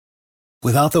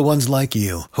Without the ones like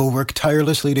you, who work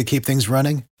tirelessly to keep things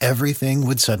running, everything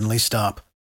would suddenly stop.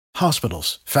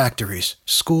 Hospitals, factories,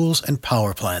 schools, and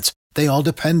power plants, they all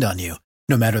depend on you.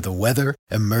 No matter the weather,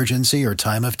 emergency, or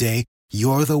time of day,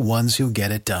 you're the ones who get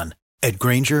it done. At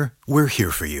Grainger, we're here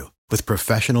for you with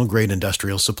professional-grade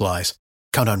industrial supplies.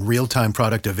 Count on real-time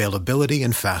product availability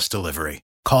and fast delivery.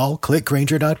 Call, click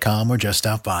Grainger.com, or just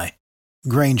stop by.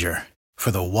 Grainger, for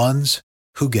the ones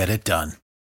who get it done.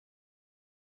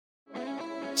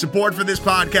 Support for this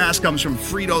podcast comes from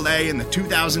Frito-Lay in the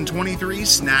 2023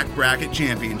 Snack Bracket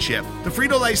Championship. The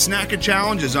Frito-Lay Snack It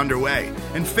Challenge is underway,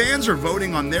 and fans are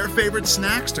voting on their favorite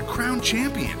snacks to crown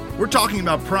champion. We're talking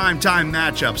about prime-time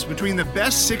matchups between the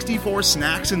best 64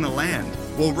 snacks in the land.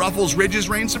 Will Ruffles Ridges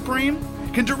reign supreme?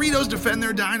 Can Doritos defend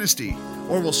their dynasty?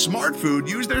 Or will Smart Food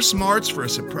use their smarts for a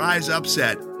surprise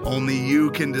upset? Only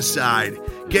you can decide.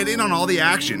 Get in on all the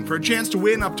action for a chance to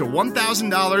win up to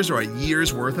 $1,000 or a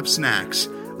year's worth of snacks.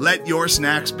 Let your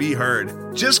snacks be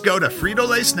heard. Just go to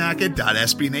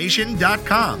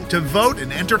fritolaysnacket.sbnation.com to vote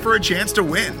and enter for a chance to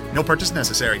win. No purchase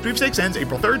necessary. Sweepstakes ends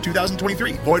April 3rd,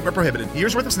 2023. Void where prohibited.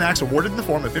 Year's worth of snacks awarded in the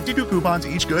form of 52 coupons,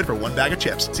 each good for one bag of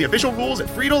chips. See official rules at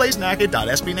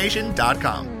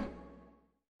fritolaysnacket.sbnation.com.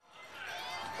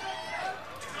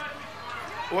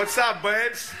 What's up,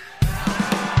 buds?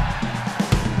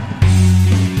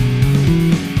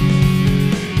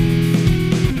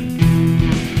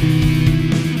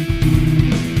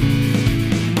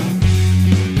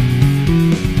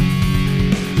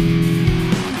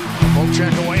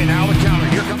 Check away, now the counter.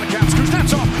 Here come the Caps.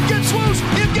 Kuznetsov gets loose.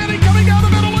 Evgeny coming down the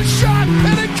middle, a shot,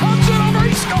 and it comes in over.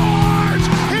 He scores!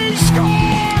 He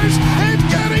scores!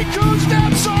 Evgeny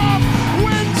Kuznetsov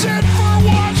wins it for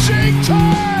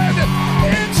Washington!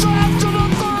 It's on to the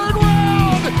third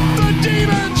round! The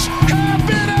Demons have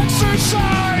been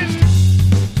exercised!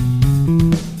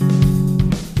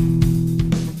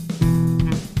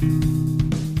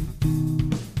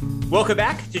 Welcome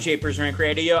back to Japers Rank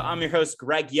Radio. I'm your host,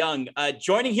 Greg Young,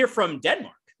 joining here from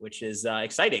Denmark, which is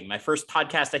exciting. My first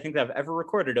podcast I think that I've ever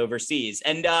recorded overseas.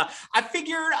 And I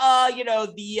figured,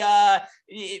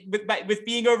 with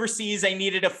being overseas, I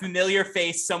needed a familiar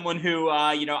face, someone who,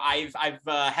 I've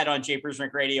had on Japers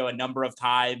Rank Radio a number of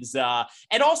times.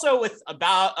 And also with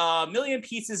about a million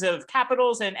pieces of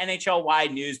Capitals and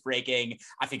NHL-wide news breaking,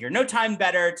 I figured no time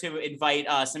better to invite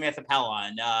Samantha Pell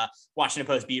on, Washington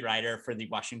Post beat writer for the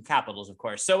Washington Capitals, of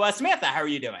course. So Samantha, how are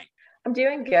you doing? I'm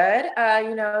doing good.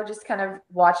 Just kind of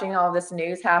watching all this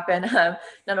news happen,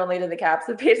 not only to the Caps,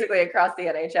 but basically across the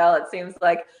NHL. It seems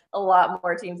like a lot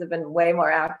more teams have been way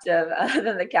more active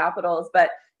than the Capitals. But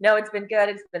no, it's been good.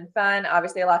 It's been fun.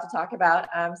 Obviously, a lot to talk about.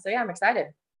 So yeah, I'm excited.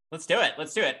 Let's do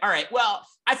it. All right. Well,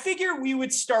 I figure we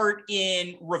would start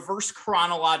in reverse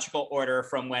chronological order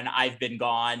from when I've been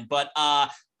gone. But that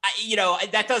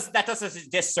does us a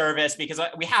disservice because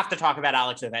we have to talk about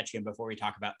Alex Ovechkin before we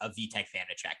talk about a Vitek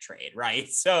Vanacek trade, right?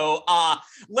 So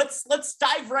let's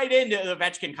dive right into the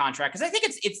Ovechkin contract because I think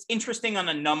it's interesting on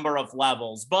a number of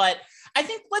levels. But I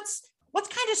think let's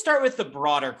kind of start with the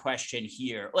broader question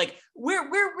here. Like, where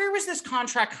was this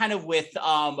contract kind of with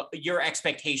your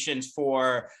expectations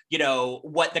for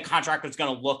what the contract was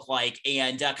going to look like,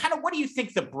 and kind of what do you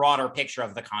think the broader picture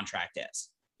of the contract is?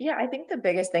 Yeah, I think the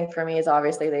biggest thing for me is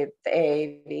obviously the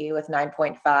AAV with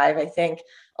 9.5. I think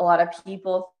a lot of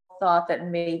people thought that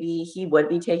maybe he would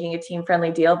be taking a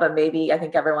team-friendly deal, but maybe I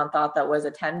think everyone thought that was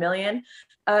a $10 million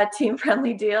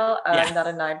team-friendly deal, not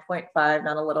a 9.5,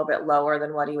 not a little bit lower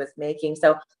than what he was making.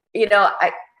 So,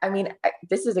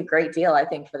 this is a great deal, I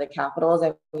think, for the Capitals.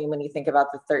 I mean, when you think about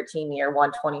the 13-year,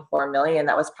 $124 million,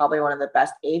 that was probably one of the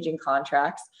best aging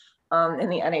contracts in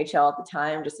the NHL at the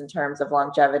time, just in terms of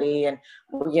longevity and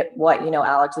what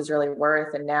Alex is really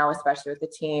worth. And now, especially with the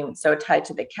team so tied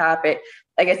to the cap, I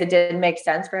guess it did make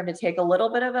sense for him to take a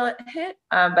little bit of a hit.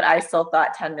 But I still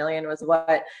thought 10 million was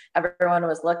what everyone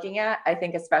was looking at. I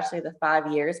think especially the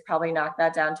 5 years probably knocked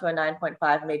that down to a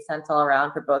 9.5, made sense all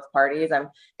around for both parties. I'm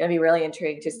going to be really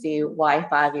intrigued to see why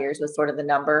 5 years was sort of the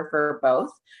number for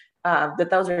both. But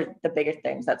those are the biggest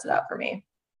things that stood out for me.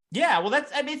 Yeah, well,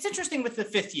 it's interesting with the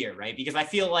fifth year, right? Because I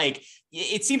feel like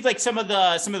it seems like some of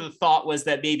the thought was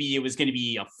that maybe it was going to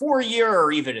be a 4-year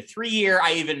or even a 3-year.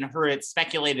 I even heard it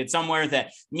speculated somewhere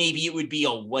that maybe it would be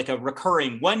a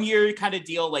recurring 1-year kind of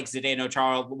deal, like Zdeno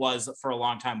Chara was for a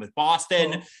long time with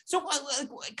Boston. Oh. So,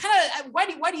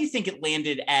 why do you think it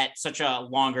landed at such a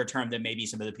longer term than maybe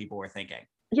some of the people were thinking?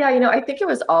 Yeah, I think it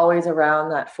was always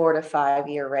around that 4 to 5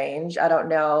 year range. I don't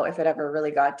know if it ever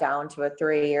really got down to a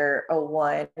 3 or a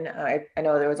 1. I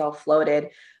know there was all floated.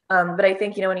 But I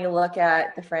think, when you look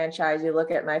at the franchise, you look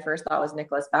at, my first thought was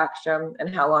Nicholas Backstrom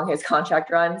and how long his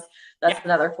contract runs. That's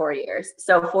another 4 years.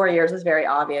 So 4 years is very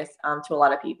obvious to a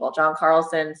lot of people. John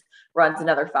Carlson's runs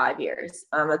another 5 years.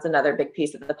 That's another big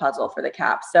piece of the puzzle for the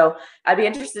Caps. So I'd be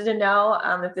interested to know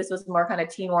if this was more kind of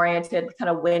team-oriented kind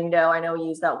of window. I know we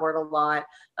use that word a lot,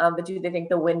 but do they think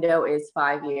the window is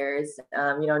 5 years?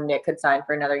 Nick could sign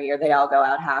for another year. They all go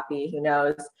out happy. Who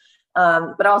knows?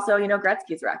 But also,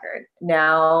 Gretzky's record.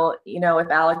 Now, if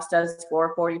Alex does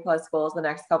score 40 plus goals the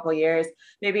next couple of years,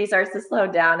 maybe he starts to slow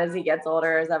down as he gets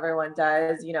older, as everyone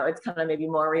does. It's kind of maybe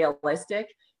more realistic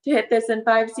to hit this in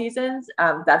 5 seasons.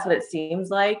 That's what it seems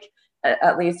like,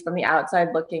 at least from the outside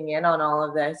looking in on all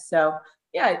of this. So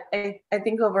yeah, I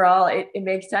think overall it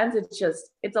makes sense.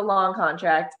 It's a long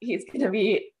contract. He's going to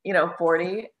be,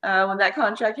 40 when that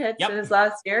contract hits in his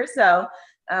last year. So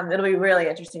it'll be really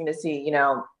interesting to see,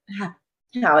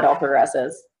 how it all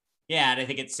progresses. Yeah, and I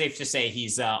think it's safe to say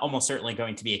he's almost certainly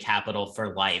going to be a Capital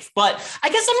for life. But I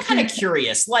guess I'm kind of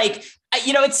curious,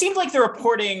 it seemed like the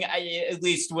reporting, at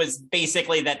least, was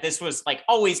basically that this was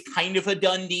always kind of a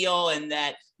done deal and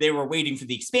that they were waiting for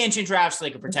the expansion draft so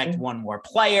they could protect one more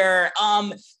player.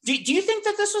 Do you think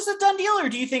that this was a done deal, or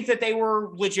do you think that they were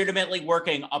legitimately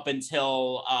working up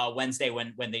until Wednesday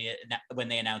when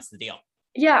they announced the deal?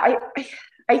 Yeah,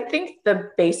 I think the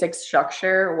basic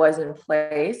structure was in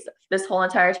place this whole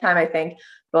entire time. I think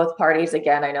both parties,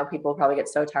 again, I know people probably get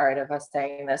so tired of us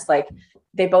saying this,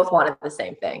 they both wanted the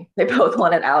same thing. They both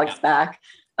wanted Alex back.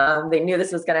 They knew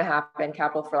this was going to happen,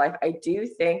 Capital for life. I do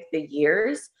think the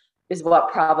years is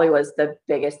what probably was the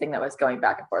biggest thing that was going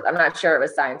back and forth. I'm not sure it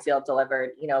was signed, sealed, delivered,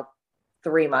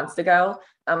 3 months ago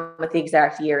with the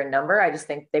exact year and number. I just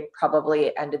think they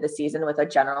probably ended the season with a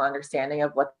general understanding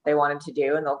of what they wanted to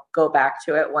do. And they'll go back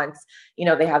to it once,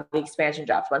 they have the expansion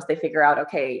draft, once they figure out,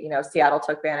 okay, Seattle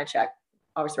took Vanacek.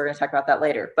 Obviously we're going to talk about that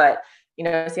later, but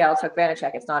Seattle took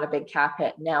Vanacek. It's not a big cap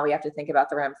hit. Now we have to think about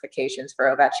the ramifications for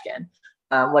Ovechkin.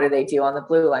 What do they do on the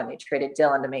blue line? They traded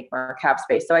Dylan to make more cap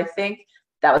space. So I think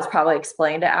that was probably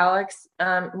explained to Alex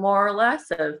more or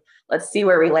less of, let's see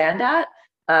where we land at.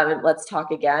 Let's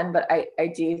talk again. But I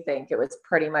do think it was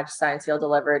pretty much signed, sealed,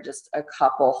 delivered, just a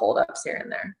couple holdups here and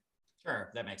there.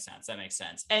 Sure. That makes sense.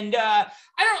 And I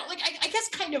don't know, I guess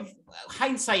kind of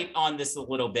hindsight on this a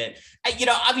little bit,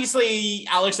 obviously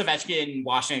Alex Ovechkin,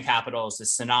 Washington Capitals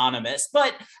is synonymous,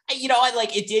 but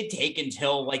it did take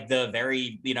until the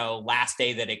very, last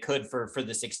day that it could for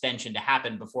this extension to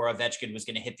happen before Ovechkin was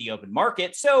going to hit the open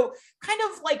market. So kind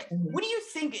of what do you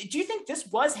think? Do you think this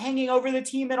was hanging over the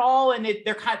team at all? And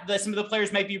some of the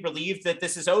players might be relieved that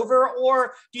this is over,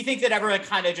 or do you think that everyone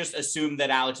kind of just assumed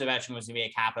that Alex Ovechkin was going to be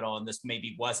a Capital and this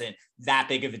maybe wasn't that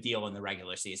big of a deal in the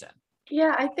regular season?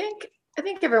 Yeah, I think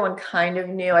everyone kind of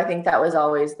knew. I think that was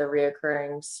always the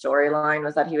reoccurring storyline,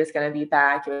 was that he was going to be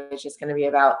back. It was just going to be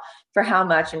about for how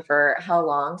much and for how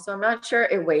long. So I'm not sure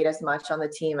it weighed as much on the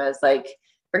team as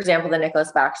for example, the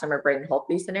Nicholas Backstrom or Braden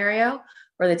Holtby scenario,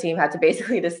 where the team had to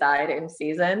basically decide in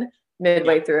season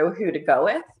midway through who to go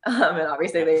with. And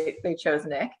obviously they chose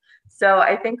Nick. So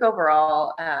I think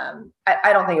overall,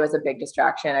 I don't think it was a big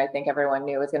distraction. I think everyone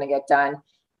knew it was going to get done.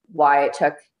 Why it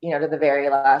took, to the very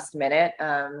last minute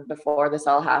before this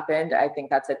all happened. I think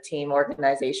that's a team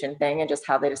organization thing and just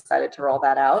how they decided to roll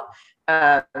that out.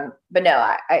 But no,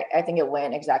 I think it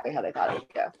went exactly how they thought it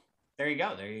would go. There you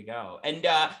go. And,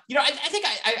 I think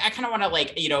I kind of want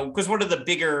to because one of the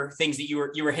bigger things that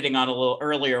you were hitting on a little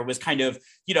earlier was kind of,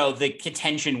 the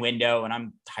contention window. And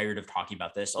I'm tired of talking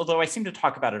about this, although I seem to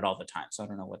talk about it all the time. So I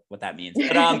don't know what that means.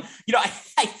 But,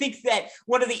 I think that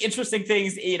one of the interesting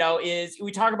things, is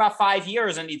we talk about 5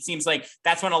 years and it seems like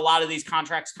that's when a lot of these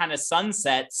contracts kind of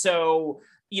sunset. So,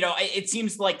 it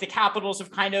seems like the Capitals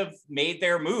have kind of made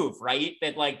their move, right?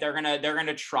 That they're going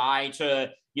to try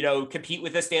to, compete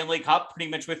with the Stanley Cup pretty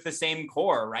much with the same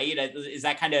core, right? Is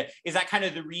that kind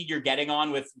of the read you're getting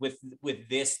on with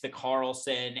this, the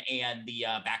Carlson and the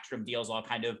Backstrom deals all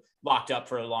kind of locked up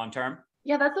for a long term?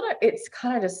 Yeah, that's what it's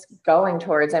kind of just going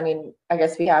towards. I mean, I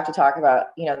guess we have to talk about,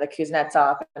 the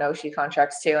Kuznetsov and Oshie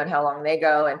contracts too, and how long they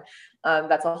go. And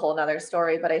that's a whole nother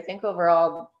story. But I think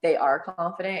overall, they are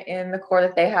confident in the core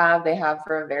that they have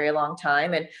for a very long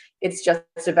time. And it's just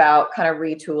about kind of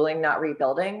retooling, not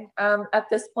rebuilding at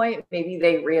this point. Maybe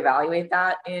they reevaluate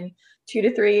that in 2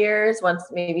 to 3 years, once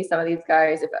maybe some of these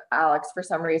guys, if Alex, for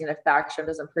some reason, if Backstrom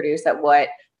doesn't produce at what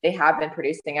they have been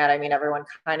producing at. I mean, everyone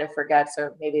kind of forgets,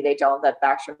 or maybe they don't, that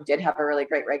Backstrom did have a really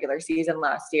great regular season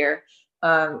last year.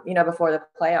 before the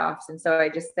playoffs. And so I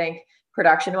just think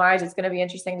production wise, it's going to be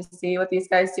interesting to see what these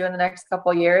guys do in the next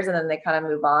couple of years, and then they kind of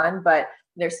move on. But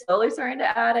they're slowly starting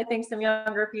to add, I think, some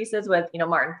younger pieces with,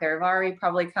 Martin Ferivari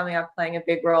probably coming up, playing a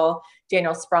big role.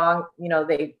 Daniel Sprong,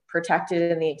 they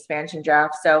protected in the expansion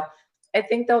draft. So I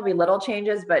think there'll be little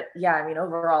changes, but yeah, I mean,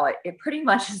 overall, it pretty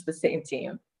much is the same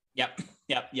team. Yep.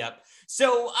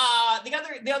 So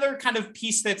the other kind of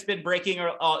piece that's been breaking,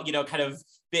 or kind of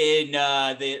been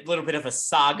the little bit of a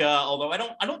saga, although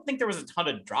I don't think there was a ton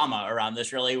of drama around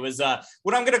this really, was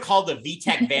what I'm going to call the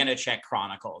Vitek Vanacek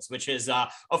Chronicles, which is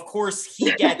of course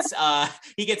he gets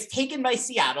taken by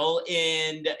Seattle,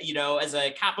 and as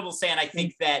a Capitals fan, I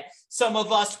think that some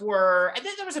of us were, I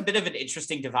think there was a bit of an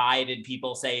interesting divide in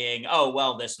people saying, oh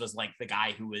well, this was like the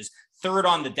guy who was third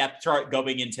on the depth chart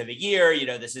going into the year,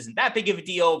 this isn't that big of a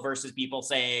deal, versus people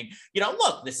saying,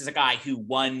 look, this is a guy who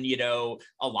won,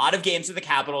 a lot of games with the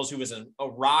Capitals, who was a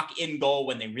rock in goal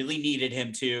when they really needed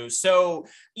him to. So,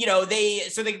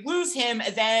 they lose him,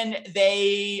 and then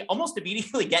they almost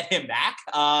immediately get him back.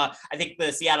 I think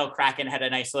the Seattle Kraken had a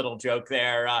nice little joke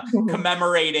there,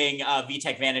 commemorating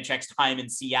Vitek Vanacek's time in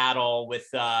Seattle with,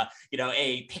 a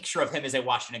picture of him as a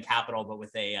Washington Capital, but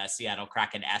with a Seattle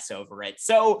Kraken S over it.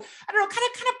 So I don't know,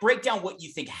 kind of break down what you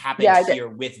think happened here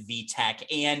with Vitek,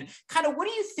 and kind of what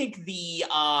do you think the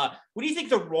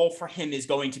role for him is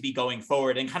going to be going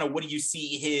forward, and kind of what do you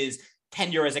see his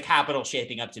tenure as a Capital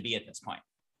shaping up to be at this point?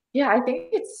 Yeah, I think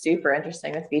it's super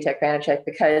interesting with Vitek Vanacek,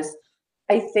 because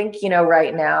I think,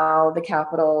 right now the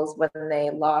Capitals, when they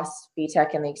lost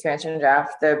Vitek in the expansion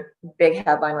draft, the big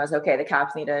headline was, okay, the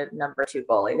Caps need a number 2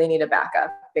 goalie. They need a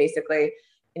backup. Basically,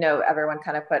 everyone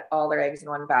kind of put all their eggs in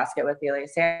one basket with Ilya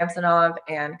Samsonov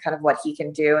and kind of what he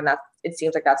can do. And it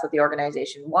seems like that's what the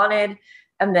organization wanted.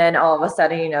 And then all of a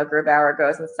sudden, Grubauer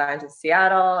goes and signs with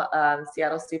Seattle.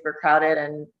 Seattle's super crowded,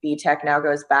 and Vitek now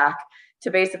goes back to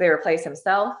basically replace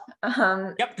himself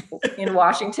in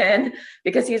Washington,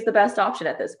 because he's the best option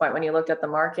at this point. When you looked at the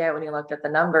market, when you looked at the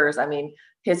numbers, I mean,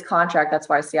 his contract, that's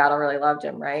why Seattle really loved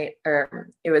him, right?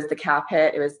 Or it was the cap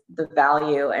hit, it was the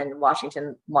value, and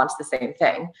Washington wants the same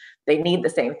thing. They need the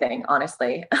same thing,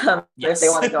 honestly, if they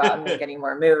want to go out and make any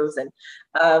more moves. And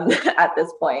at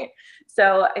this point,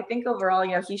 so I think overall,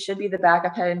 he should be the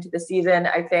backup heading into the season.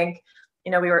 I think,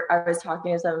 I was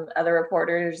talking to some other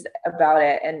reporters about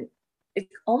it, and it's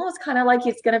almost kind of like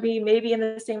he's going to be maybe in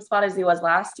the same spot as he was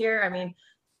last year. I mean,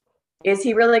 is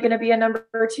he really going to be a number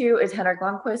 2? Is Henrik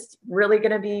Lundqvist really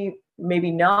going to be,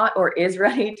 maybe not, or is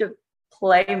ready to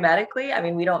play medically? I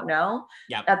mean, we don't know.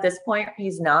 At this point,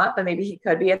 he's not, but maybe he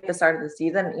could be at the start of the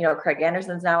season. Craig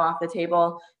Anderson's now off the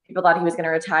table. People thought he was going to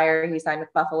retire. He signed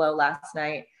with Buffalo last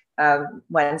night,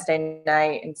 Wednesday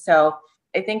night. And so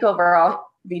I think overall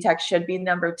Vitek should be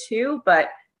number 2, but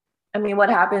I mean, what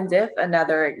happens if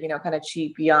another, kind of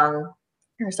cheap veteran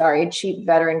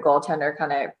goaltender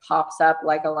kind of pops up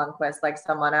like a Lundqvist, like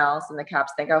someone else, and the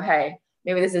Caps think, oh, hey,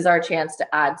 maybe this is our chance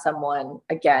to add someone,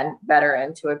 again, better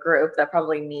into a group that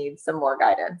probably needs some more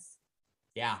guidance.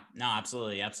 Yeah, no,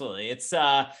 absolutely. It's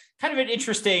kind of an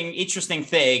interesting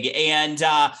thing. And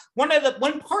one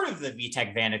part of the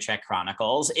Vitek Vanacek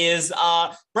Chronicles is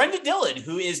Brendan Dillon,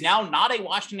 who is now not a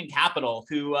Washington Capital,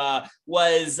 who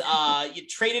was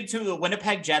traded to the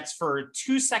Winnipeg Jets for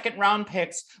 2 second-round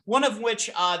picks, one of which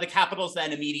the Capitals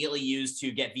then immediately used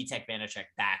to get Vitek Vanacek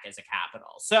back as a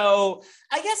Capital. So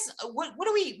I guess what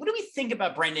do we think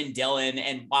about Brendan Dillon,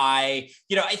 and why?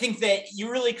 I think that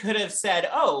you really could have said,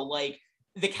 oh, like,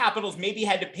 the Capitals maybe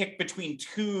had to pick between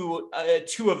two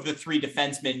of the 3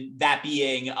 defensemen, that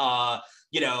being,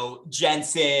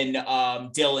 Jensen,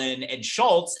 Dillon, and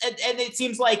Schultz. And it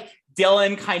seems like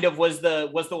Dillon kind of was the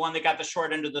one that got the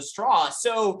short end of the straw.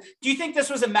 So do you think this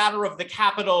was a matter of the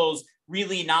Capitals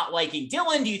really not liking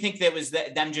Dillon? Do you think that was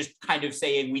them just kind of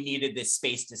saying we needed this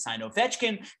space to sign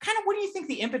Ovechkin? Kind of what do you think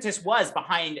the impetus was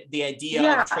behind the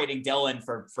idea of trading Dillon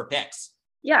for picks?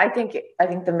 Yeah, I think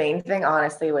the main thing,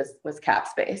 honestly, was cap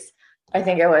space. I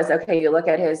think it was, okay, you look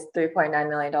at his $3.9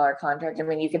 million contract. I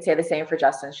mean, you could say the same for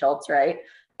Justin Schultz, right?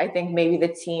 I think maybe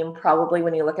the team probably,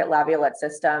 when you look at Laviolette's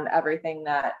system, everything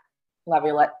that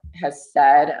Laviolette has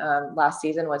said last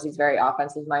season was he's very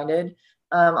offensive minded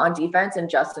on defense, and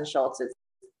Justin Schultz is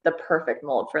the perfect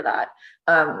mold for that.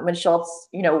 When Schultz,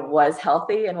 was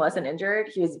healthy and wasn't injured,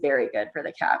 he was very good for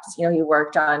the Caps. He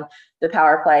worked on the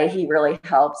power play. He really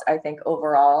helps, I think,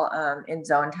 overall in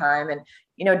zone time. And,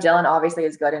 Dillon obviously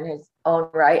is good in his own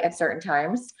right at certain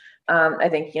times. I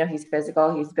think, he's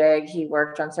physical, he's big, he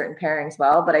worked on certain pairings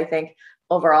well. But I think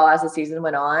overall, as the season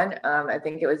went on, I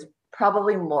think it was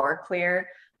probably more clear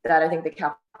that I think the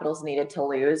Capitals needed to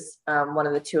lose one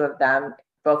of the 2 of them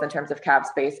both in terms of cap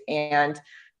space and,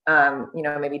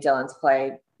 maybe Dylan's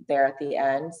play there at the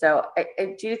end. So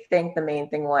I do think the main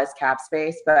thing was cap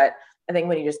space, but I think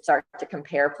when you just start to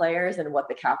compare players and what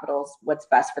the Capitals, what's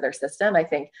best for their system, I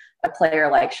think a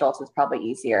player like Schultz is probably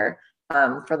easier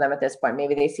for them at this point.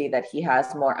 Maybe they see that he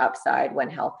has more upside when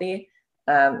healthy.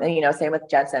 And, same with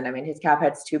Jensen. I mean, his cap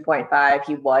hits 2.5.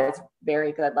 He was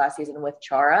very good last season with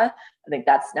Chara. I think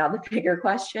that's now the bigger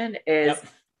question is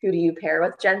who do you pair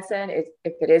with Jensen? If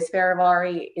it is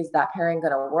Faravari, is that pairing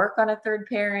going to work on a third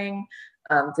pairing?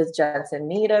 Does Jensen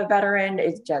need a veteran?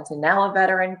 Is Jensen now a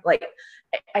veteran?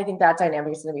 I think that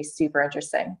dynamic is going to be super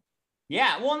interesting.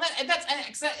 Yeah, well, I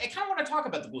kind of want to talk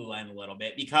about the blue line a little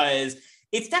bit because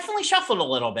it's definitely shuffled a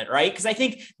little bit, right? Because I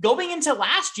think going into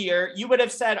last year, you would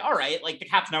have said, all right, the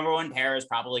Caps' number one pair is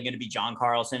probably going to be John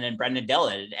Carlson and Brendan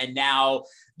Dillon. And now,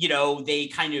 they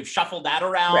kind of shuffled that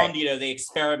around. Right. They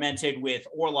experimented with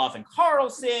Orlov and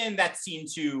Carlson. That seemed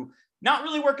to not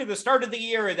really work at the start of the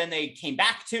year, and then they came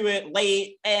back to it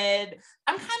late. And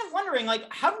I'm kind of wondering,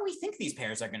 how do we think these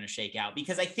pairs are going to shake out?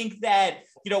 Because I think that,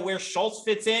 where Schultz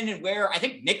fits in and where I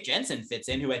think Nick Jensen fits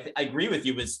in, who I agree with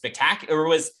you was spectacular, or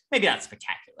was maybe not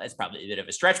spectacular. That's probably a bit of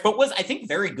a stretch, but was, I think,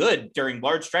 very good during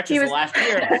large stretches of last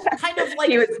year. Kind of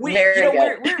he was very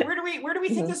good. Where do we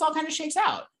think this all kind of shakes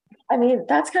out? I mean,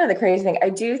 that's kind of the crazy thing.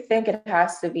 I do think it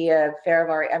has to be a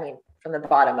Faravari. I mean, from the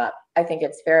bottom up, I think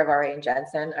it's Faravari and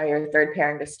Jensen are your third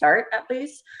pairing to start, at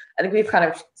least. I think we've kind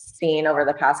of seen over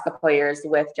the past couple of years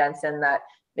with Jensen that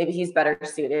maybe he's better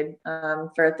suited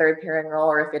for a third pairing role,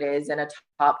 or if it is in a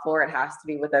top four, it has to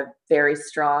be with a very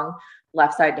strong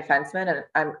left side defenseman.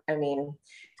 And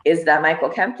is that Michael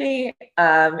Kempny?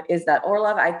 Is that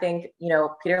Orlov? I think,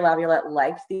 Peter Laviolette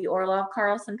liked the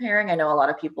Orlov-Carlson pairing. I know a lot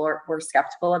of people were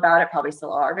skeptical about it, probably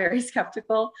still are very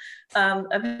skeptical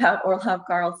about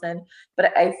Orlov-Carlson.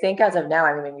 But I think as of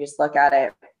now, when you just look at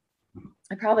it,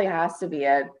 it probably has to be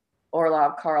a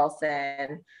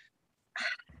Orlov-Carlson.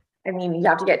 You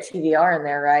have to get TVR in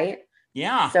there, right?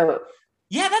 Yeah. So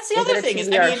yeah, that's the other thing. I was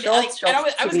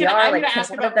going to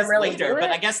ask about this later,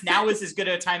 but I guess now is as good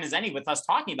a time as any with us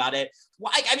talking about it.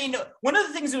 Well, one of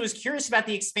the things that was curious about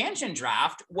the expansion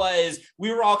draft was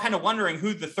we were all kind of wondering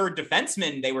who the third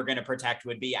defenseman they were going to protect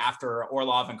would be after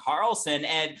Orlov and Carlson.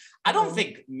 And I don't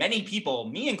think many people,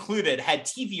 me included, had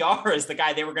TVR as the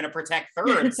guy they were going to protect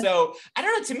third. So I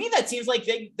don't know. To me, that seems like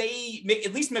they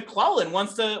at least McClellan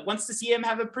wants to see him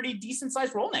have a pretty decent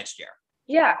sized role next year.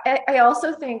 Yeah, I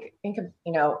also think,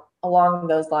 along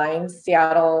those lines,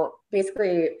 Seattle,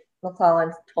 basically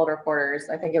McClellan told reporters,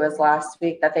 I think it was last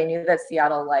week, that they knew that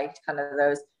Seattle liked kind of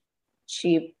those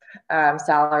cheap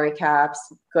salary caps,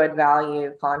 good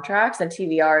value contracts, and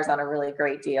TVR is on a really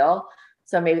great deal.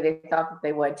 So maybe they thought that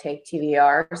they would take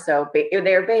TVR. So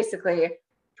they're basically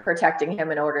protecting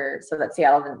him in order so that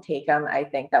Seattle didn't take him. I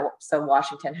think that so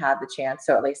Washington had the chance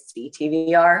to at least see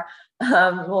TVR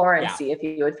more and see if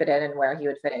he would fit in and where he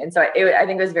would fit in. So I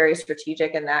think it was very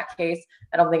strategic in that case.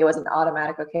 I don't think it was an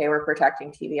automatic, okay, we're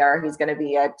protecting TVR. He's going to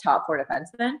be a top four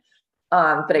defenseman.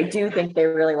 But I do think they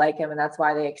really like him, and that's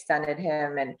why they extended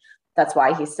him, and that's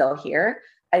why he's still here.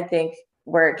 I think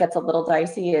where it gets a little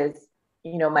dicey is,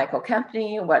 Michael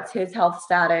Kempny, what's his health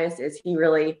status? Is he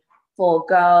really full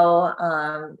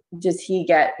go? Does he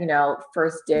get,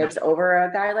 first dibs over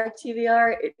a guy like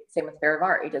TVR? Same with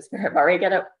Faravari. Does Faravari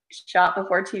get a shot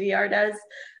before TVR does?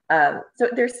 So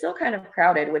they're still kind of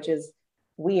crowded, which is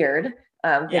weird.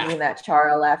 Thinking that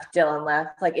Chara left, Dylan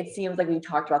left. It seems like we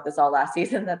talked about this all last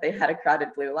season, that they had a crowded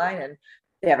blue line, and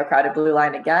they have a crowded blue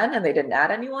line again, and they didn't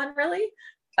add anyone really.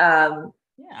 So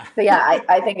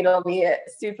I think it'll be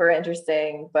super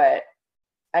interesting, but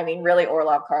really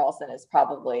Orlov Carlson is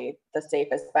probably the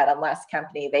safest bet, unless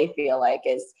Kempny they feel like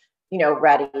is,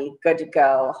 ready, good to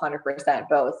go, 100%,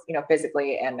 both,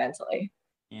 physically and mentally.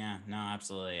 Yeah, no,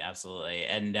 absolutely. Absolutely.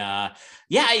 And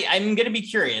I'm going to be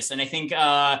curious. And I think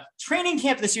training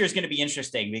camp this year is going to be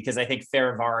interesting because I think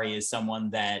Faravari is someone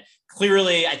that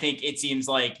clearly, I think it seems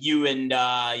like you and,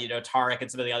 Tarek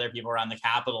and some of the other people around the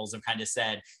Capitals have kind of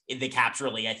said the Caps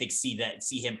really, I think, see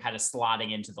him kind of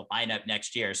slotting into the lineup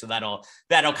next year. So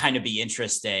that'll kind of be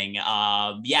interesting.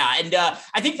 I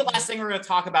think the last thing we're going to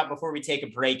talk about before we take a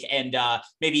break and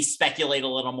maybe speculate a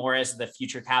little more as to the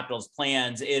future Capitals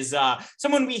plans is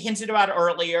someone we hinted about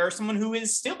earlier, someone who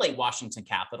is still a Washington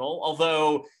Capital,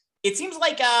 although it seems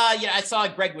like, I saw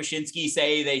Greg Wyshynski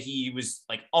say that he was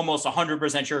almost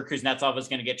 100% sure Kuznetsov was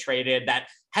going to get traded. That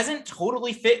hasn't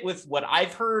totally fit with what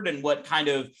I've heard and what kind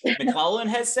of McClellan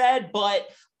has said, but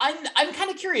I'm kind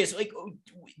of curious.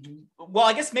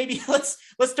 I guess maybe let's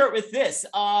start with this.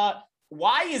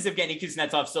 why is Evgeny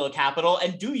Kuznetsov still a Capital,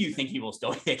 and do you think he will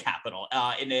still be a Capital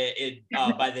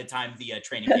by the time the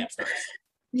training camp starts?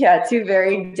 Yeah, two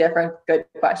very different good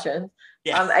questions.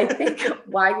 Yeah. I think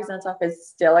why Kuznetsov is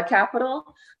still a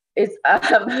Capital is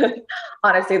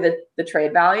honestly the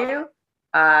trade value.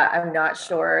 I'm not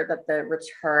sure that the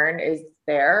return is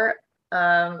there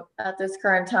at this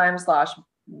current time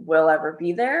 / will ever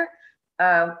be there.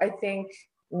 I think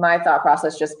my thought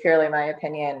process, just purely my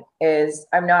opinion, is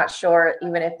I'm not sure,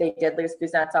 even if they did lose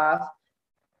Kuznetsov,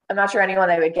 I'm not sure anyone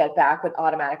they would get back would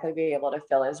automatically be able to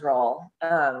fill his role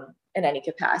in any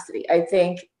capacity. I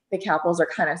think the Capitals are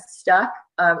kind of stuck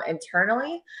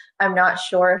internally. I'm not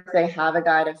sure if they have a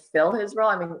guy to fill his role.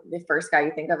 I mean, the first guy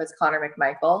you think of is Connor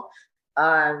McMichael.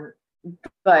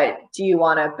 But do you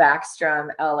want to Backstrom,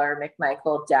 Eller,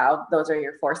 McMichael, Dowd? Those are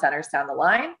your four centers down the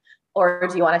line. Or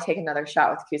do you want to take another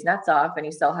shot with Kuznetsov and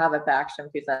you still have a Backstrom,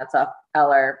 Kuznetsov,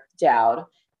 Eller, Dowd?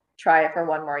 Try it for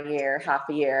one more year, half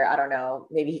a year. I don't know.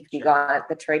 Maybe he could be gone at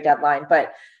the trade deadline.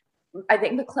 But I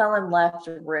think McClellan left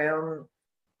room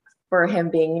for him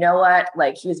being, you know what,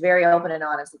 like he was very open and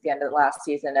honest at the end of the last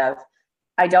season of,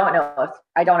 I don't know if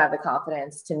I don't have the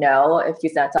confidence to know if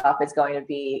Kuznetsov is going to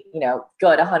be,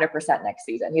 good 100% next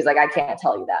season. He's like, I can't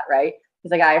tell you that, right?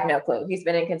 He's like, I have no clue. He's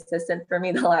been inconsistent for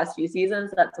me the last few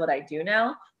seasons. That's what I do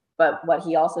know. But what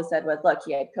he also said was, look,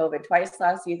 he had COVID twice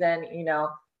last season,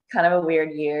 kind of a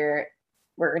weird year.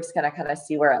 We're just going to kind of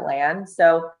see where it lands.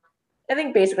 So I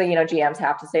think basically, GMs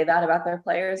have to say that about their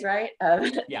players, right?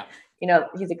 Yeah.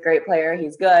 He's a great player.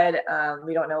 He's good.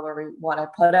 We don't know where we want to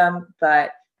put him,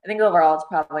 but I think overall it's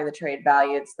probably the trade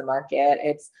value. It's the market.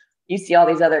 You see all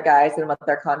these other guys and what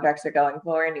their contracts are going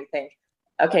for, and you think,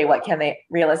 okay, what can they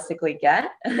realistically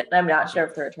get? And I'm not sure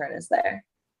if the return is there.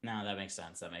 No, that makes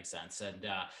sense. And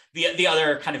the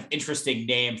other kind of interesting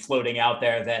name floating out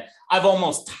there that I've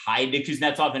almost tied to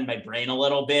Kuznetsov in my brain a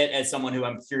little bit as someone who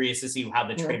I'm curious to see how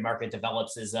the trade market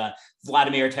develops is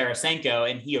Vladimir Tarasenko.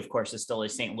 And he, of course, is still a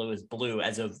St. Louis Blue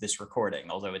as of this recording,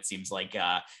 although it seems like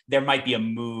there might be a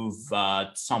move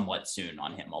somewhat soon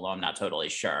on him, although I'm not totally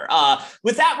sure.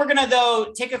 With that, we're going to,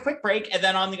 though, take a quick break. And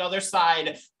then on the other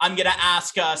side, I'm going to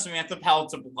ask Samantha Pell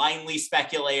to blindly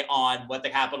speculate on what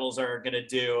the Capitals are going to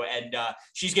do. And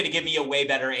she's going to give me a way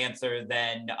better answer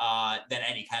than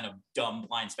any kind of dumb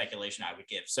blind speculation I would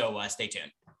give. So stay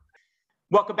tuned.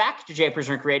 Welcome back to Japers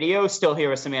Rink Radio. Still here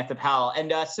with Samantha Pell.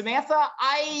 And Samantha,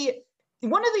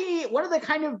 one of the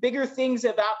kind of bigger things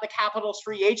about the Capitals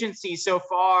free agency so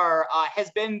far has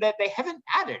been that they haven't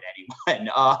added anyone,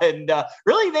 and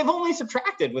really they've only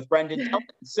subtracted with Brendan Tillman.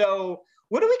 So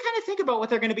what do we kind of think about what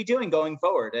they're going to be doing going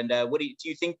forward? And what do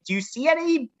you think? Do you see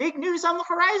any big news on the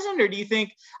horizon, or do you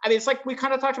think? I mean, it's like we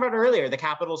kind of talked about earlier. The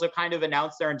Capitals have kind of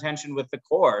announced their intention with the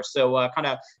core. So, kind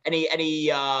of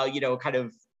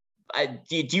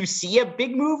do you see a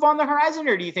big move on the horizon,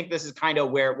 or do you think this is kind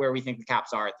of where we think the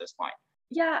Caps are at this point?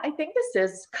 Yeah, I think this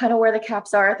is kind of where the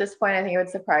Caps are at this point. I think it would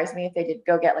surprise me if they did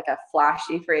go get like a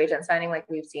flashy free agent signing like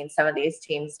we've seen some of these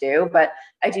teams do. But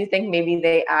I do think maybe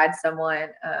they add someone.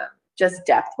 Just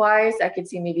depth-wise, I could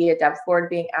see maybe a depth forward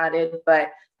being added, but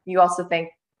you also think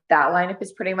that lineup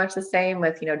is pretty much the same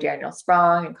with, Daniel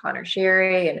Sprong and Connor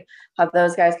Sheary and how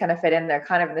those guys kind of fit in. They're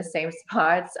kind of in the same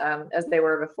spots as they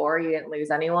were before. You didn't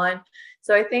lose anyone.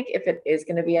 So I think if it is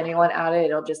going to be anyone added,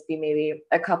 it'll just be maybe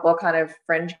a couple kind of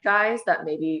fringe guys that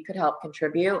maybe could help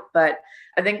contribute. But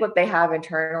I think what they have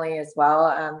internally as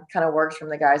well kind of works from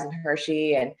the guys in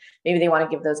Hershey, and maybe they want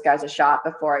to give those guys a shot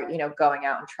before, going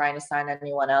out and trying to sign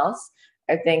anyone else.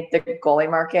 I think the goalie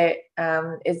market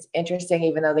is interesting,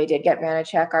 even though they did get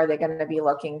Vanacek. Are they going to be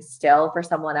looking still for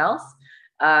someone else?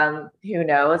 Who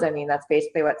knows? I mean, that's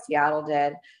basically what Seattle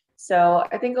did. So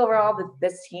I think overall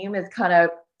this team is kind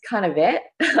of it.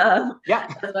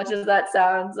 Yeah. As much as that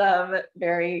sounds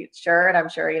very sure, and I'm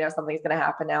sure, something's going to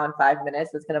happen now in 5 minutes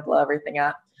that's going to blow everything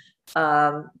up.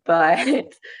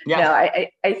 But yeah.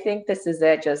 I think this is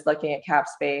it, just looking at cap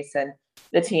space and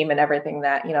the team and everything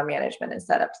that, management has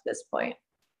set up to this point.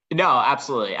 No,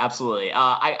 absolutely.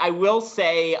 I will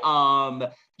say,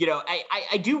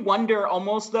 I do wonder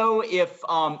almost though, if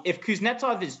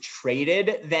Kuznetsov is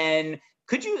traded, then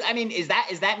could you, I mean, is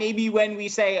that maybe when we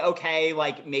say, okay,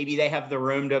 like maybe they have the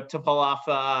room to pull off,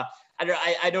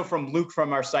 I know from Luke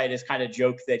from our site has kind of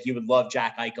joked that he would love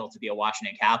Jack Eichel to be a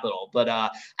Washington Capital, but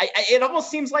it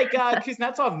almost seems like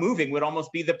Kuznetsov moving would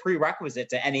almost be the prerequisite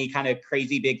to any kind of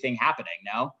crazy big thing happening,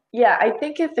 no? Yeah, I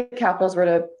think if the Capitals were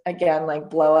to, again, like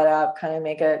blow it up, kind of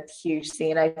make a huge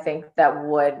scene, I think that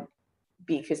would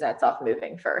be Kuznetsov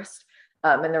moving first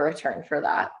in the return for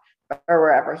that, or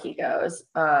wherever he goes.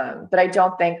 But I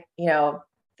don't think,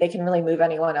 they can really move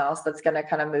anyone else that's going to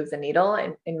kind of move the needle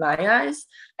in my eyes.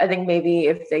 I think maybe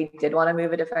if they did want to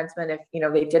move a defenseman, if,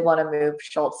 they did want to move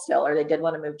Schultz still, or they did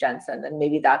want to move Jensen, then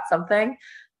maybe that's something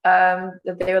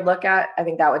that they would look at. I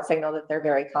think that would signal that they're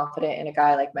very confident in a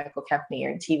guy like Michael Kempny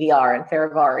and TVR and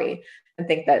Faravari, and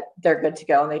think that they're good to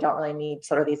go and they don't really need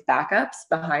sort of these backups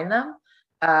behind them.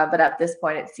 But at this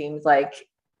point, it seems like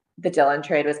the Dylan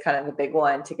trade was kind of the big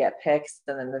one to get picks,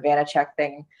 and then the Vanacek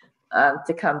thing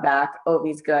to come back.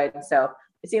 Ovi's good. So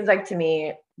it seems like to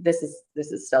me, this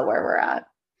is still where we're at.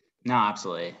 No,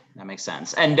 absolutely. That makes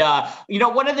sense. And,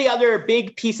 one of the other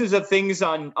big pieces of things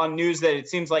on news that it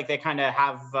seems like they kind of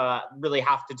really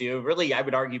have to do, really, I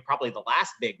would argue probably the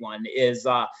last big one is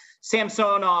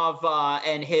Samsonov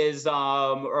and his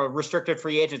restricted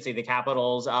free agency. The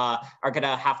Capitals are going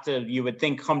to have to, you would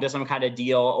think, come to some kind of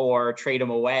deal or trade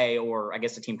him away, or I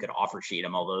guess the team could offer sheet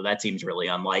him, although that seems really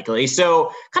unlikely.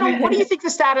 So kind of what do you think the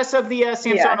status of the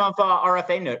Samsonov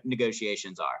RFA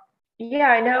negotiations are? Yeah,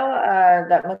 I know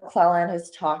that McClellan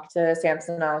has talked to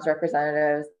Samsonov's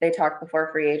representatives. They talked before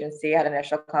free agency, had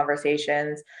initial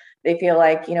conversations. They feel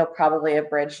like, probably a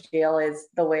bridge deal is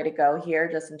the way to go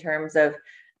here, just in terms of,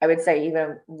 I would say,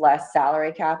 even less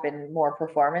salary cap and more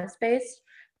performance-based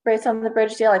based on the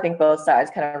bridge deal. I think both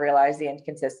sides kind of realize the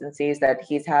inconsistencies that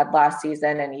he's had last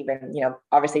season, and even,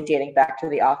 obviously dating back to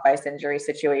the off-ice injury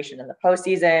situation in the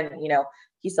postseason.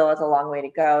 He still has a long way to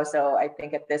go. So I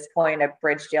think at this point, a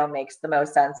bridge deal makes the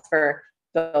most sense for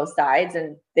both sides,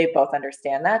 and they both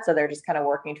understand that. So they're just kind of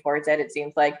working towards it. It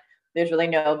seems like there's really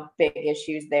no big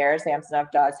issues there.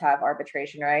 Samsonov does have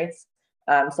arbitration rights.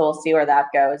 So we'll see where that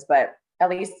goes. But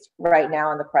at least right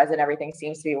now in the present, everything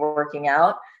seems to be working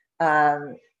out.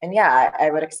 And yeah, I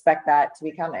would expect that to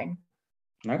be coming.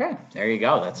 Okay, there you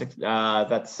go. It's going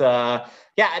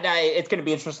to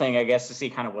be interesting, I guess, to see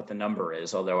kind of what the number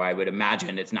is. Although I would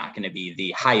imagine it's not going to be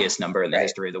the highest number in the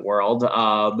history of the world. And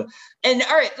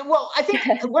all right, well, I think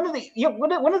one of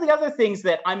the other things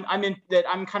that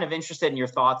I'm kind of interested in your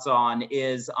thoughts on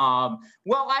is,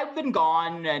 I've been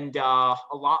gone, and a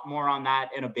lot more on that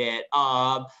in a bit.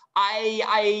 The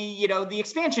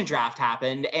expansion draft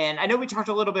happened, and I know we talked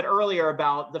a little bit earlier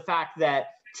about the fact that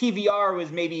TVR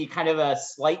was maybe kind of a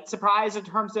slight surprise in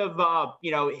terms of,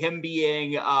 him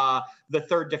being the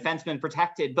third defenseman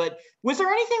protected. But was there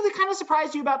anything that kind of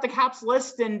surprised you about the Caps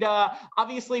list? And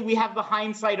obviously we have the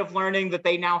hindsight of learning that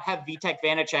they now have Vitek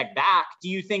Vanacek back. Do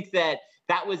you think that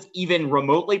was even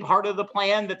remotely part of the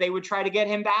plan, that they would try to get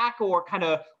him back? Or kind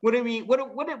of what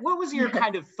was your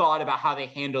kind of thought about how they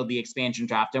handled the expansion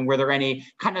draft? And were there any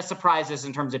kind of surprises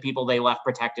in terms of people they left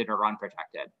protected or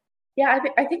unprotected? Yeah,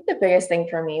 I think the biggest thing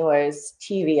for me was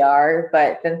TVR,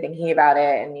 but then thinking about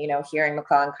it and, hearing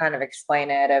McClellan kind of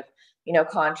explain it of,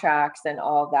 contracts and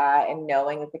all that, and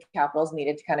knowing that the Capitals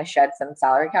needed to kind of shed some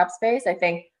salary cap space, I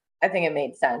think it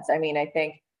made sense. I mean, I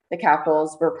think the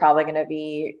Capitals were probably going to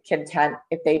be content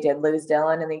if they did lose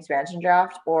Dylan in the expansion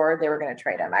draft, or they were going to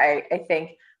trade him. I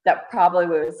think that probably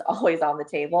was always on the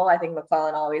table. I think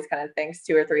McClellan always kind of thinks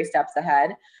 2 or 3 steps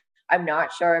ahead. I'm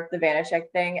not sure if the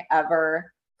Vanacek thing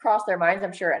ever crossed their minds.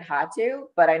 I'm sure it had to,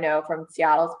 but I know from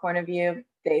Seattle's point of view,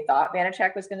 they thought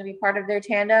Vanacek was going to be part of their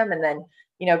tandem, and then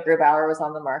Grubauer was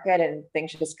on the market, and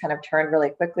things just kind of turned really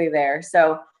quickly there.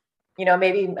 So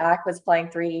maybe Mac was playing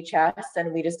 3D chess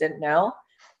and we just didn't know.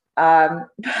 But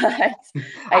I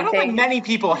don't think many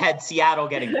people had Seattle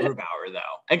getting Grubauer, though,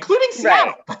 including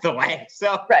Seattle, by the way.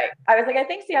 So right, I was like, I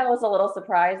think Seattle was a little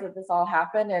surprised that this all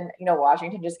happened, and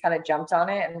Washington just kind of jumped on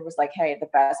it and was like, "Hey, the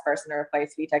best person to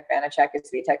replace Vitek Vanacek is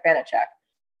Vitek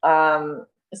Vanacek."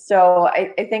 So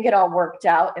I think it all worked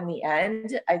out in the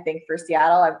end. I think for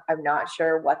Seattle, I'm not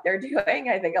sure what they're doing.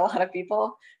 I think a lot of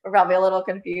people were probably a little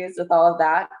confused with all of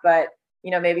that, but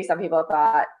maybe some people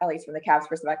thought, at least from the Caps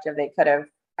perspective, they could have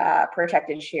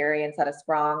protected Sherry instead of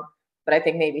Sprong, but I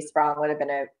think maybe Sprong would have been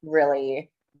a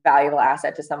really valuable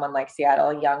asset to someone like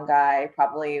Seattle, a young guy,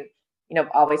 probably,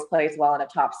 always plays well in a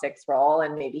top 6 role,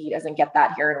 and maybe he doesn't get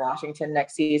that here in Washington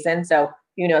next season. So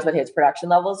who knows what his production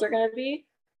levels are going to be.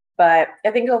 But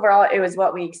I think overall it was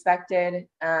what we expected.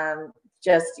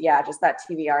 Just that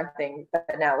TVR thing.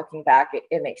 But now looking back,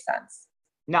 it makes sense.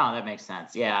 No, that makes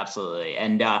sense. Yeah, absolutely.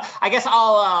 And I guess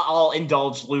I'll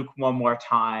indulge Luke one more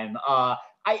time.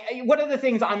 One of the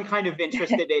things I'm kind of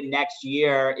interested in next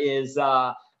year is,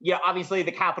 obviously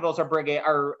the Capitals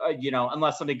are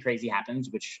unless something crazy happens,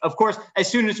 which of course, as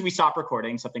soon as we stop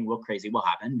recording, something crazy will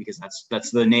happen, because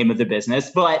that's the name of the business.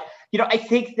 But, I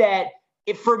think that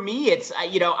For me, it's,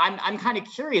 I'm kind of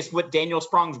curious what Daniel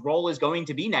Sprong's role is going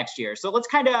to be next year. So let's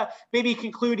kind of maybe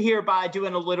conclude here by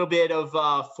doing a little bit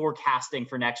of forecasting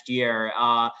for next year.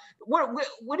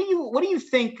 What do you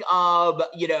think of,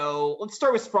 let's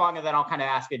start with Sprong and then I'll kind of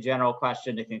ask a general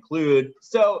question to conclude.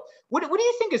 So what do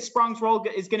you think is Sprong's role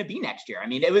is going to be next year? I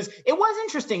mean, it was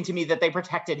interesting to me that they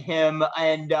protected him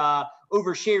and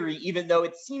over Sherry, even though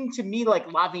it seemed to me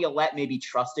like Laviolette maybe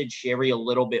trusted Sherry a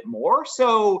little bit more.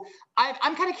 So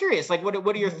I'm kind of curious, like, what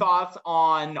are your thoughts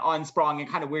on Sprong and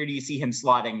kind of where do you see him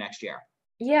slotting next year?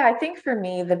 Yeah, I think for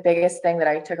me, the biggest thing that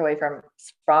I took away from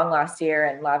Sprong last year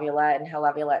and Laviolette and how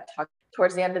Laviolette talked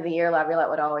towards the end of the year, Laviolette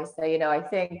would always say, I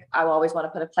think I always want to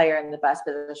put a player in the best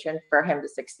position for him to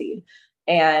succeed.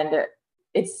 And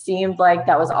it seemed like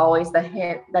that was always the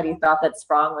hint that he thought that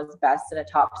Sprong was best in a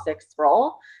top 6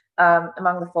 role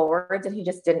among the forwards, and he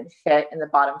just didn't fit in the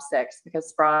bottom 6 because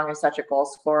Sprong is such a goal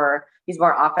scorer. He's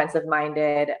more offensive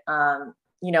minded.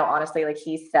 Honestly, like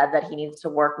he said that he needs to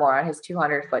work more on his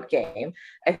 200-foot game.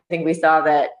 I think we saw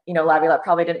that, Laviolette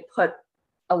probably didn't put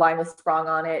a line with Sprong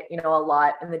on it, a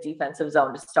lot in the defensive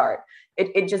zone to start.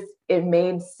 It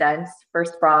made sense for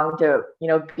Sprong to,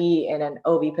 be in an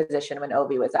OV position when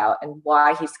OV was out, and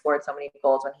why he scored so many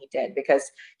goals when he did, because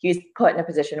he was put in a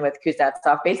position with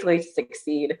Kuznetsov basically to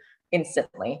succeed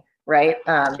instantly, right?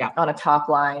 On a top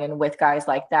line and with guys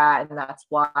like that. And that's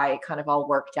why it kind of all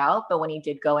worked out. But when he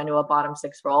did go into a bottom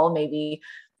 6 role, maybe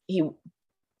he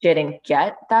didn't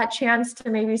get that chance to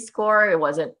maybe score. It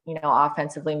wasn't,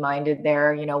 offensively minded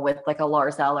there, with like a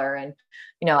Lars Eller and,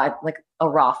 like a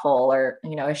Raffle or,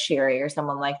 a Sherry or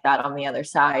someone like that on the other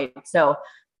side. So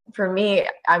for me,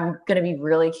 I'm going to be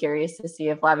really curious to see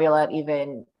if Laviolette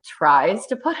even tries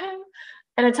to put him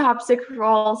in a top 6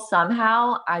 role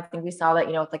somehow. I think we saw that,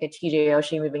 with like a TJ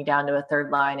Oshie moving down to a third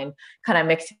line and kind of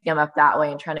mixing them up that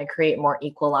way and trying to create more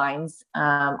equal lines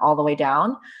all the way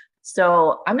down.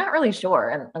 So I'm not really sure,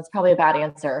 and that's probably a bad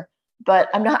answer, but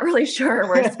I'm not really sure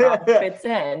where Sprong fits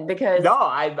in because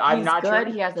I'm not good.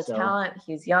 Sure. He has the talent.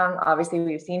 He's young. Obviously,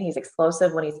 we've seen he's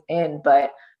explosive when he's in,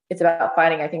 but it's about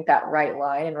finding, I think, that right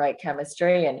line and right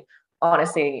chemistry. And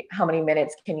honestly, how many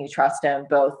minutes can you trust him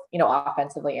both,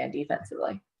 offensively and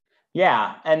defensively?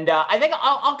 Yeah. And I think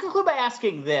I'll conclude by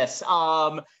asking this.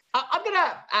 I'm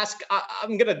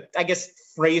going to, I guess,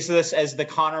 phrase this as the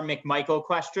Connor McMichael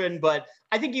question, but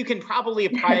I think you can probably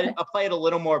apply it a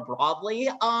little more broadly.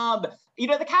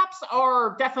 The Caps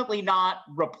are definitely not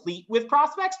replete with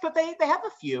prospects, but they have a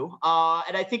few.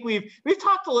 And I think we've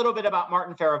talked a little bit about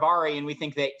Martin Fehérváry, and we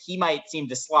think that he might seem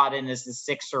to slot in as the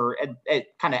 6 or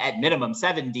kind of at minimum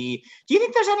 7D. Do you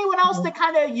think there's anyone else that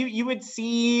kind of you would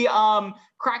see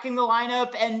cracking the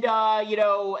lineup? And,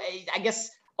 I guess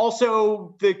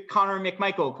also the Connor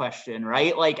McMichael question,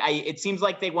 right? Like it seems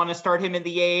like they want to start him in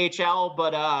the AHL,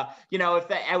 but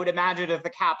I would imagine if the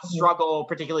Caps struggle,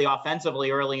 particularly offensively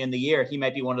early in the year, he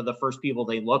might be one of the first people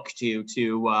they look to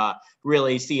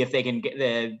really see if they can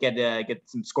get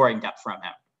some scoring depth from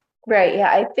him. Right. Yeah.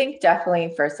 I think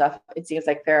definitely first off, it seems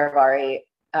like Fehérváry,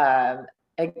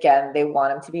 again, they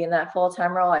want him to be in that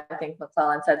full-time role. I think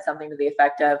McClellan said something to the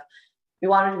effect of, we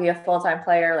want him to be a full-time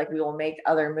player. Like we will make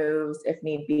other moves if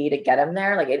need be to get him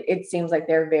there. Like it seems like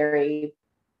they're very,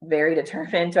 very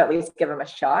determined to at least give him a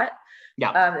shot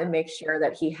and make sure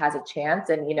that he has a chance.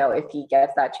 And, if he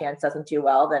gets that chance, doesn't do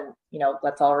well, then,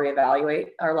 let's all reevaluate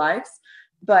our lives.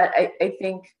 But I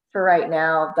think for right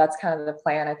now, that's kind of the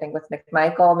plan. I think with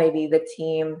McMichael, maybe the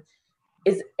team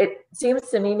it seems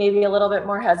to me maybe a little bit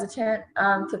more hesitant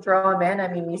to throw him in. I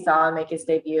mean, we saw him make his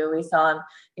debut. We saw him,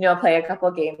 play a couple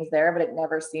of games there, but it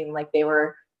never seemed like they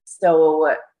were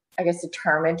so, I guess,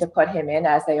 determined to put him in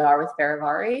as they are with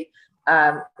Fehérváry.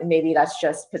 Maybe that's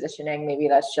just positioning. Maybe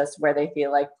that's just where they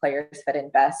feel like players fit in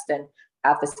best and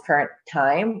at this current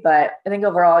time. But I think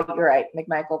overall, you're right.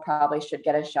 McMichael probably should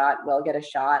get a shot, will get a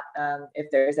shot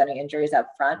if there's any injuries up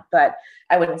front. But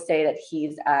I wouldn't say that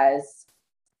he's as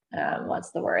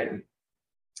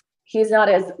he's not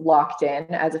as locked in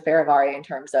as a Fehérváry in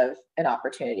terms of an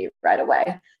opportunity right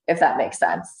away, if that makes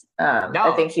sense.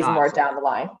 I think he's more down the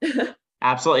line.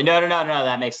 Absolutely. No.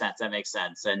 That makes sense.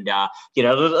 And,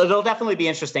 it'll definitely be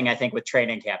interesting, I think, with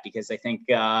training camp, because I think,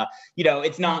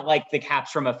 it's not like the Caps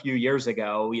from a few years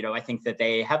ago. I think that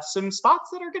they have some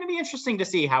spots that are going to be interesting to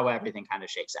see how everything kind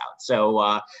of shakes out.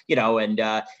 So,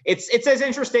 it's as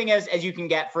interesting as you can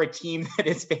get for a team that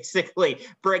is basically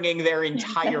bringing their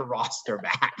entire roster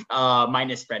back,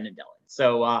 minus Brendan Dillon.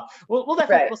 So we'll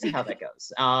definitely we'll see how that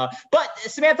goes. But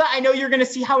Samantha, I know you're going to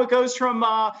see how it goes from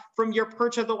your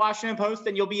perch at the Washington Post,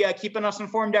 and you'll be keeping us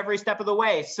informed every step of the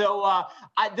way. So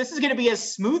this is going to be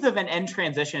as smooth of an end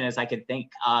transition as I could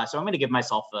think. So I'm going to give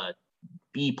myself a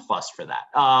B+ for that.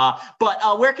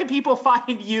 But where can people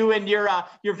find you and your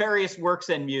various works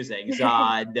and musings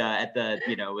at the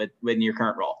in your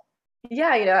current role?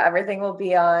 Yeah, everything will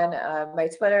be on my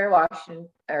Twitter,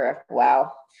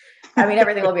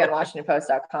 everything will be on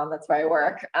WashingtonPost.com. That's where I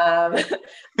work.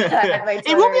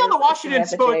 It will be on the Washington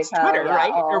Sports Twitter,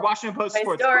 right? Or Washington Post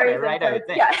Sports Twitter, right? I would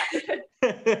think.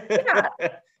 Yeah.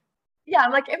 Yeah,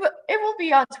 I'm like, it will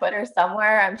be on Twitter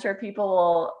somewhere. I'm sure people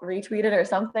will retweet it or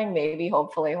something. Maybe,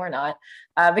 hopefully, or not.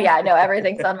 But yeah, no,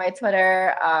 everything's on my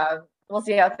Twitter. We'll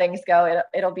see how things go.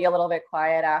 It'll be a little bit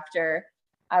quiet after,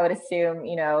 I would assume,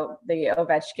 the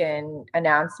Ovechkin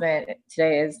announcement.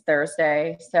 Today is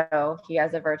Thursday, so he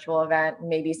has a virtual event.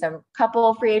 Maybe some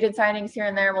couple free agent signings here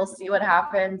and there. We'll see what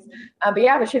happens. But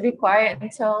yeah, it should be quiet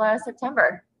until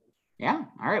September. Yeah.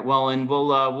 All right. Well, and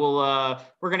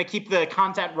we're going to keep the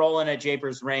content rolling at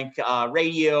Japers Rink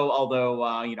Radio, although,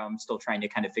 I'm still trying to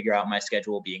kind of figure out my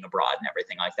schedule being abroad and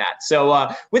everything like that. So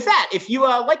with that, if you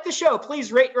like the show,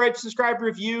 please rate, subscribe,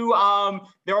 review.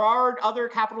 There are other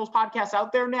Capitals podcasts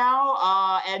out there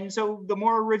now. And so the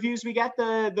more reviews we get,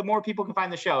 the more people can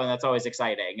find the show. And that's always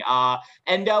exciting.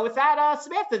 And with that,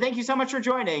 Samantha, thank you so much for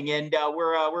joining. And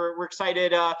we're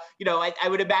excited. I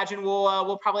would imagine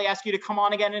we'll probably ask you to come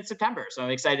on again in September. So I'm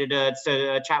excited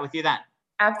to chat with you then.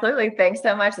 Absolutely. Thanks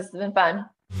so much. This has been fun.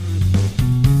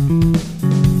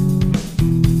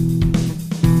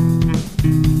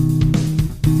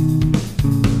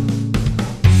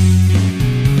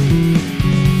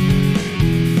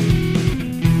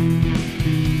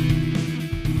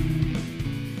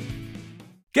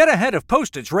 Get ahead of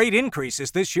postage rate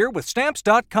increases this year with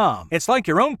Stamps.com. It's like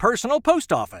your own personal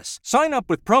post office. Sign up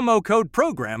with promo code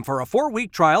PROGRAM for a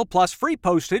 4-week trial plus free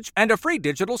postage and a free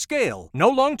digital scale. No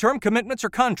long-term commitments or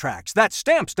contracts. That's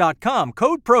Stamps.com,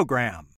 code PROGRAM.